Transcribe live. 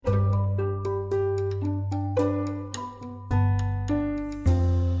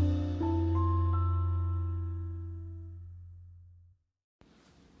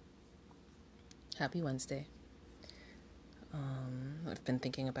Happy Wednesday. I've been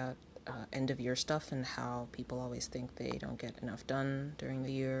thinking about end of year stuff and how people always think they don't get enough done during the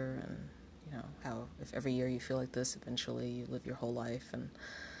year, and how if every year you feel like this, eventually you live your whole life, and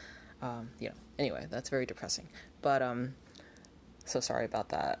anyway, that's very depressing. But so sorry about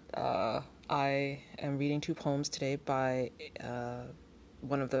that. I am reading two poems today by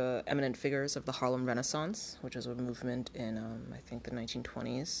one of the eminent figures of the Harlem Renaissance, which was a movement in I think the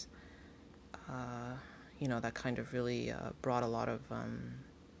 1920s. That kind of really brought a lot of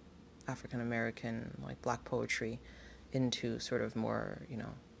African American, like Black poetry, into sort of more,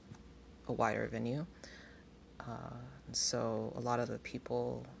 a wider venue. And so a lot of the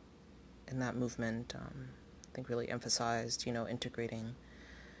people in that movement, I think, really emphasized, integrating,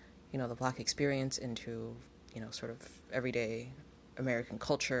 the Black experience into, sort of everyday American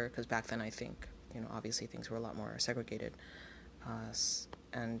culture, because back then I think, obviously things were a lot more segregated.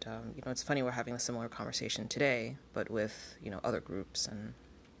 And it's funny we're having a similar conversation today, but with, other groups and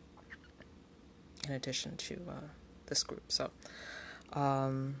in addition to this group. So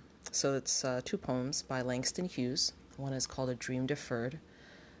it's two poems by Langston Hughes. One is called A Dream Deferred,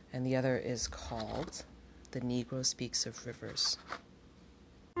 and the other is called The Negro Speaks of Rivers.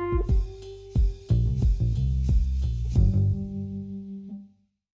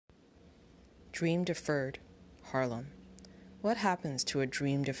 Dream deferred, Harlem. What happens to a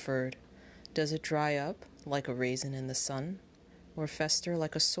dream deferred? Does it dry up like a raisin in the sun, or fester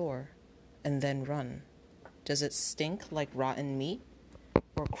like a sore, and then run? Does it stink like rotten meat,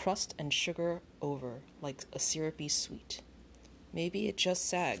 or crust and sugar over like a syrupy sweet? Maybe it just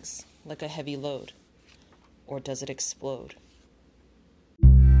sags like a heavy load, or does it explode?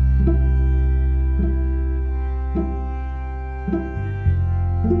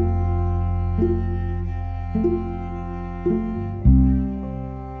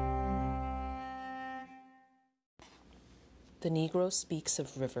 The Negro speaks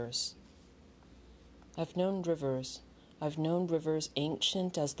of rivers. I've known rivers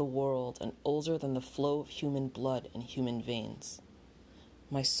ancient as the world and older than the flow of human blood in human veins.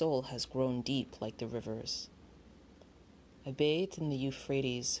 My soul has grown deep like the rivers. I bathed in the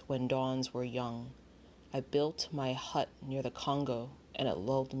Euphrates when dawns were young. I built my hut near the Congo, and it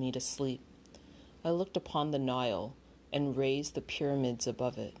lulled me to sleep. I looked upon the Nile and raised the pyramids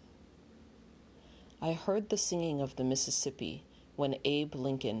above it. I heard the singing of the Mississippi when Abe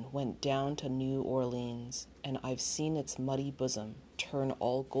Lincoln went down to New Orleans, and I've seen its muddy bosom turn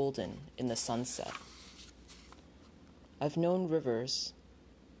all golden in the sunset. I've known rivers,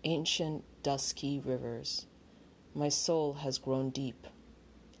 ancient, dusky rivers. My soul has grown deep,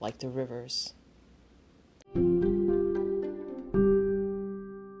 like the rivers.